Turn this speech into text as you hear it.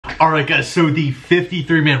All right, guys, so the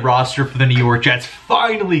 53-man roster for the New York Jets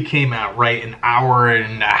finally came out, right, an hour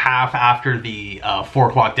and a half after the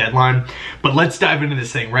 4 o'clock deadline. But let's dive into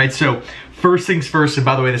this thing, right? So first things first, and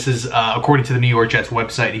by the way, this is according to the New York Jets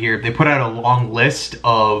website here, they put out a long list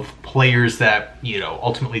of players that, you know,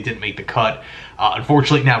 ultimately didn't make the cut.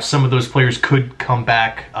 Unfortunately, now some of those players could come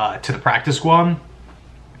back to the practice squad.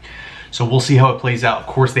 So we'll see how it plays out. Of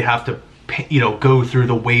course, they have to, you know, go through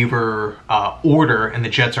the waiver order, and the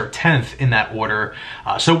Jets are 10th in that order.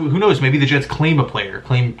 So who knows? Maybe the Jets claim a player,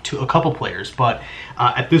 claim a couple players. But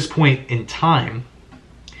at this point in time,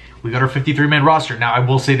 we got our 53-man roster. Now, I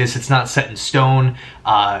will say this, it's not set in stone.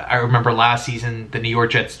 I remember last season, the New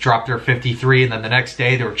York Jets dropped their 53, and then the next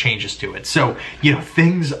day there were changes to it. So, you know,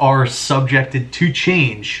 things are subjected to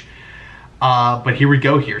change. But here we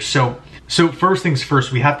go here. So first things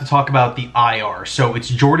first, we have to talk about the IR. So it's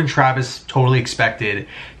Jordan Travis, totally expected,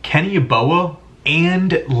 Kenny Yeboah,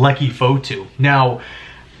 and Leki Fotu. Now,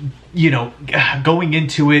 you know, going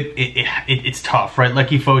into it, it's tough, right?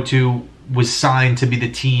 Leki Fotu was signed to be the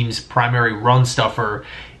team's primary run stuffer.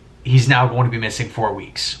 He's now going to be missing 4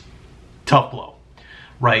 weeks. Tough blow,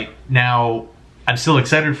 right? Now, I'm still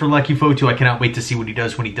excited for Leki Fotu. I cannot wait to see what he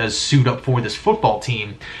does when he does suit up for this football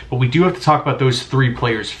team. But we do have to talk about those 3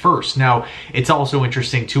 players first. Now, it's also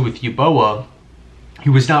interesting, too, with Yeboah. He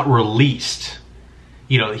was not released.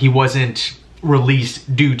 You know, he wasn't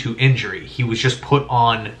released due to injury. He was just put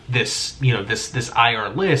on this, you know, this IR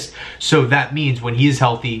list. So that means when he is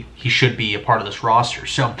healthy, he should be a part of this roster.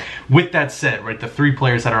 So with that said, right, the 3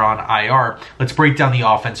 players that are on IR, let's break down the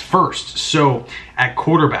offense first. So at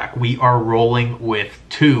quarterback, we are rolling with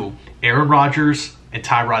 2, Aaron Rodgers and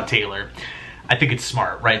Tyrod Taylor. I think it's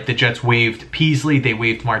smart, right? The Jets waived Peasley, they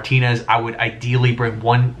waived Martinez. I would ideally bring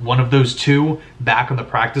one of those 2 back on the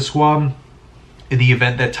practice squad. In the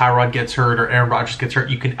event that Tyrod gets hurt or Aaron Rodgers gets hurt,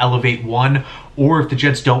 you can elevate one. Or if the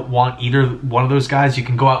Jets don't want either one of those guys, you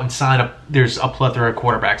can go out and sign up. There's a plethora of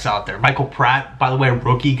quarterbacks out there. Michael Pratt, by the way, a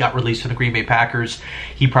rookie, got released from the Green Bay Packers.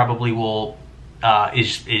 He probably will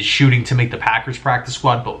is shooting to make the Packers practice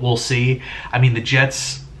squad, but we'll see. I mean, the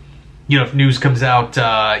Jets, you know, if news comes out,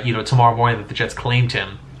 you know, tomorrow morning that the Jets claimed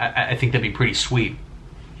him, I think that'd be pretty sweet.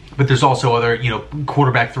 But there's also other, you know,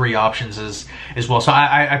 quarterback 3 options as well. So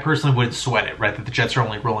I personally wouldn't sweat it, right, that the Jets are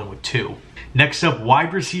only rolling with 2. Next up,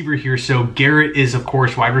 wide receiver here. So Garrett is, of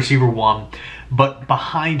course, wide receiver 1. But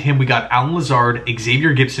behind him, we got Allen Lazard,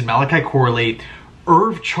 Xavier Gipson, Malachi Corley,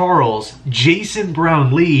 Irv Charles, Jason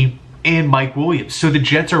Brown-Lee, and Mike Williams. So the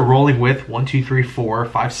Jets are rolling with 1, 2, 3, 4,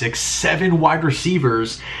 5, 6, 7 wide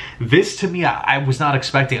receivers. This, to me, I was not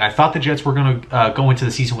expecting. I thought the Jets were going to go into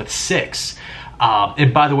the season with 6.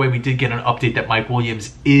 And by the way, we did get an update that Mike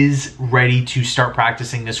Williams is ready to start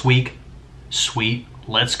practicing this week. Sweet.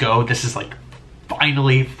 Let's go. This is like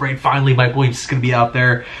finally Mike Williams is going to be out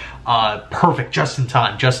there. Perfect. Just in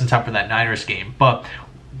time for that Niners game. But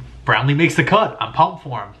Brownlee makes the cut. I'm pumped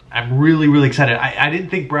for him. I'm really, really excited. I didn't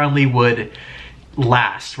think Brownlee would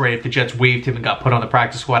last, right? If the Jets waived him and got put on the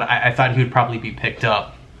practice squad, I thought he would probably be picked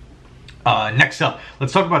up. Next up,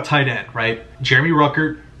 let's talk about tight end, right? Jeremy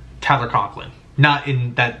Ruckert, Tyler Conklin. Not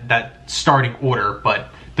in that starting order, but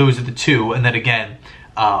those are the 2. And then again,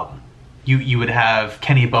 you would have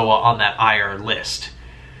Kenny Yeboah on that IR list.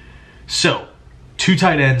 So 2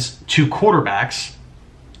 tight ends, 2 quarterbacks.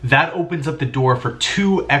 That opens up the door for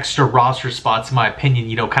 2 extra roster spots, in my opinion,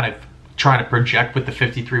 you know, kind of trying to project what the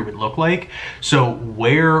 53 would look like. So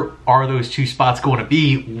where are those 2 spots going to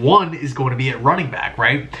be? One is going to be at running back,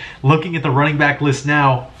 right? Looking at the running back list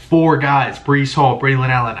now, 4 guys: Breece Hall, Braylon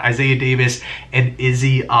Allen, Isaiah Davis, and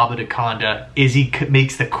Izzy Abadaconda. Izzy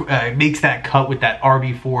makes that cut with that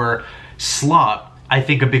RB4 slot. I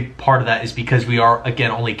think a big part of that is because we are,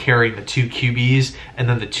 again, only carrying the 2 QBs and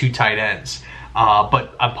then the 2 tight ends.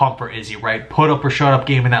 But I'm pumped for Izzy, right? Put up or shut up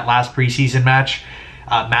game in that last preseason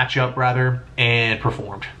matchup, and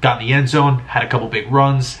performed. Got in the end zone, had a couple big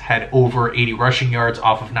runs, had over 80 rushing yards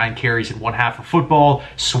off of 9 carries in 1/2 of football.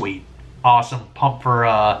 Sweet. Awesome. Pump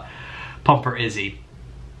for Izzy.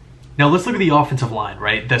 Now let's look at the offensive line,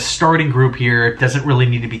 right? The starting group here doesn't really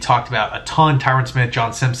need to be talked about a ton. Tyron Smith,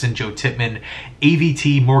 John Simpson, Joe Tippmann,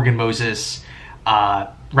 AVT, Morgan Moses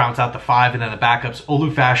rounds out the 5, and then the backups: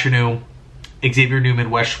 Olu Fashanu, Xavier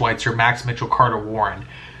Newman, Wes Schweitzer, Max Mitchell, Carter Warren.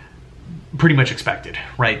 Pretty much expected,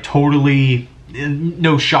 right? Totally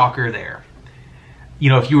no shocker there. You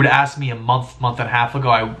know, if you were to ask me a month and a half ago,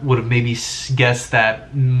 I would have maybe guessed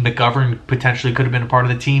that McGovern potentially could have been a part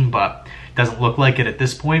of the team, but doesn't look like it at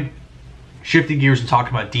this point. Shifting gears and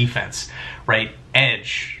talking about defense, right?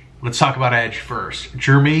 Edge. Let's talk about edge first.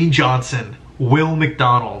 Jermaine Johnson, Will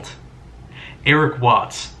McDonald, Eric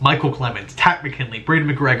Watts, Michael Clemens, Takk McKinley, Braden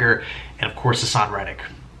McGregor, and of course Hassan Reddick.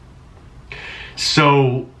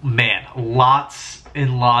 So, man, lots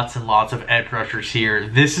and lots and lots of edge rushers here.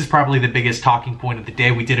 This is probably the biggest talking point of the day.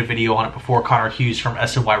 We did a video on it before. Connor Hughes from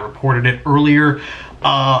SNY reported it earlier.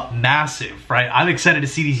 Massive, right? I'm excited to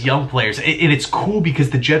see these young players. And it's cool because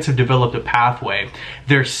the Jets have developed a pathway.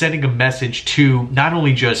 They're sending a message to not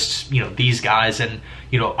only just, you know, these guys and,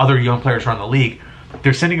 you know, other young players around the league.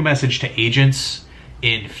 They're sending a message to agents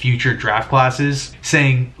in future draft classes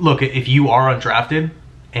saying, look, if you are undrafted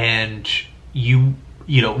and you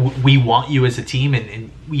know, we want you as a team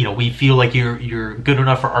and you know, we feel like you're good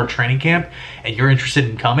enough for our training camp and you're interested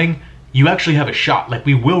in coming, you actually have a shot. Like,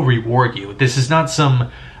 we will reward you. This is not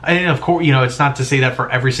some, and of course, you know, it's not to say that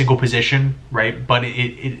for every single position, right? But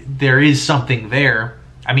there is something there.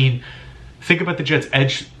 I mean, think about the Jets'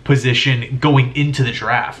 edge position going into the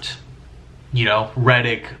draft. You know,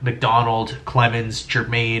 Reddick, McDonald, Clemens,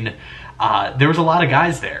 Jermaine. There was a lot of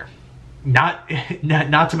guys there. Not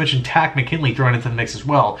to mention Takk McKinley thrown into the mix as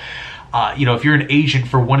well. You know, if you're an agent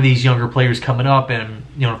for one of these younger players coming up and,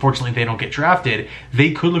 you know, unfortunately they don't get drafted,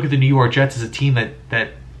 they could look at the New York Jets as a team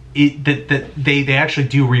that they actually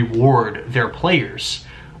do reward their players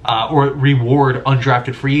or reward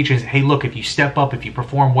undrafted free agents. Hey, look, if you step up, if you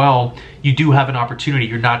perform well, you do have an opportunity.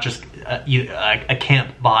 You're not just a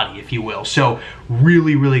camp body, if you will. So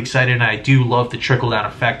really, really excited, and I do love the trickle-down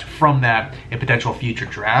effect from that in potential future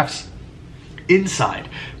drafts. Inside,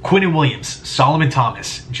 Quinnen Williams, Solomon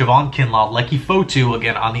Thomas, Javon Kinlaw, Lecky Fotu,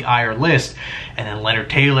 again on the IR list, and then Leonard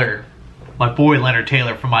Taylor, my boy Leonard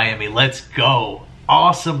Tayller from Miami. Let's go.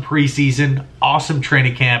 Awesome preseason, awesome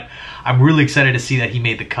training camp. I'm really excited to see that he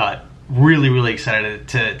made the cut. Really, really excited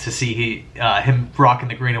to see him rocking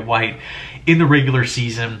the green and white in the regular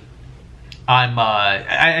season.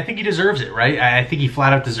 I think he deserves it, right? I think he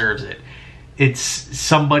flat out deserves it. It's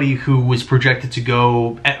somebody who was projected to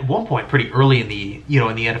go at one point pretty early in the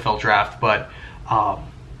NFL draft, but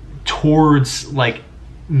towards like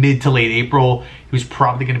mid to late April, he was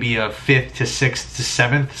probably going to be a 5th to 6th to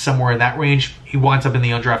 7th, somewhere in that range. He winds up in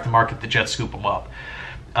the undrafted market. The Jets scoop him up.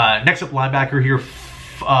 Next up, linebacker here,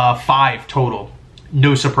 5 total.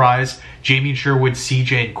 No surprise. Jamien Sherwood,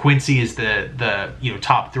 CJ, and Quincy is the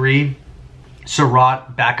top 3.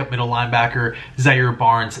 Surratt, backup middle linebacker. Zaire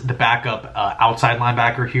Barnes, the backup outside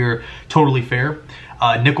linebacker here. Totally fair.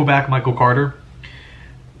 Nickelback, Michael Carter.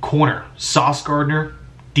 Corner, Sauce Gardner,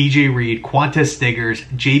 DJ Reed, Quantez Stiggers,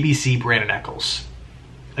 JBC, Brandon Echols.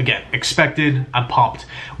 Again, expected. I'm pumped.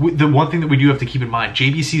 The one thing that we do have to keep in mind,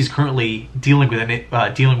 JBC is currently dealing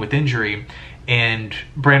with injury, and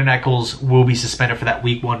Brandon Echols will be suspended for that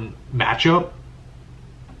Week 1 matchup.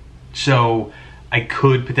 So I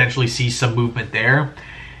could potentially see some movement there.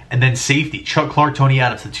 And then safety, Chuck Clark, Tony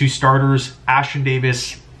Adams, the 2 starters, Ashton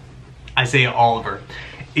Davis, Isaiah Oliver.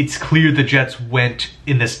 It's clear the Jets went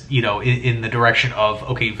in this, in the direction of,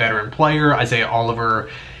 okay, veteran player. Isaiah Oliver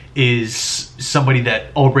is somebody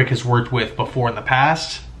that Ulbrich has worked with before in the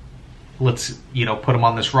past. Let's, put him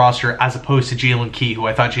on this roster, as opposed to Jalen Key, who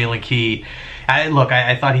I thought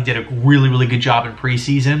I thought he did a really, really good job in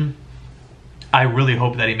preseason. I really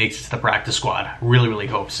hope that he makes it to the practice squad. Really, really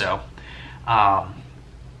hope so.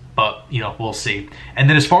 But, we'll see. And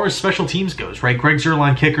then as far as special teams goes, right? Greg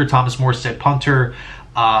Zuerlein, kicker, Thomas Morstead, punter,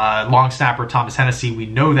 long snapper, Thomas Hennessy. We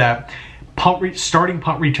know that. Starting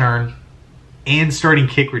punt return and starting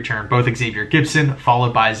kick return, both Xavier Gibson,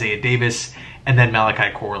 followed by Isaiah Davis, and then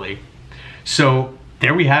Malachi Corley. So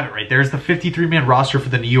there we have it, right? There's the 53-man roster for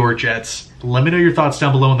the New York Jets. Let me know your thoughts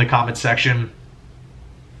down below in the comment section.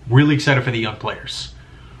 Really excited for the young players.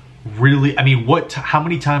 Really, I mean, how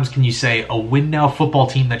many times can you say a win now football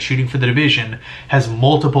team that's shooting for the division has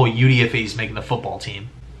multiple UDFAs making the football team?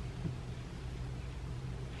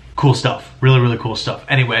 Cool stuff. Really, really cool stuff.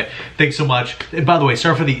 Anyway, thanks so much. And by the way,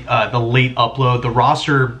 sorry for the late upload. The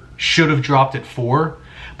roster should have dropped at 4,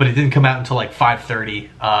 but it didn't come out until like 5:30,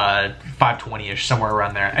 5:20-ish, somewhere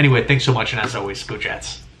around there. Anyway, thanks so much, and as always, go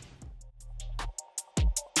Jets.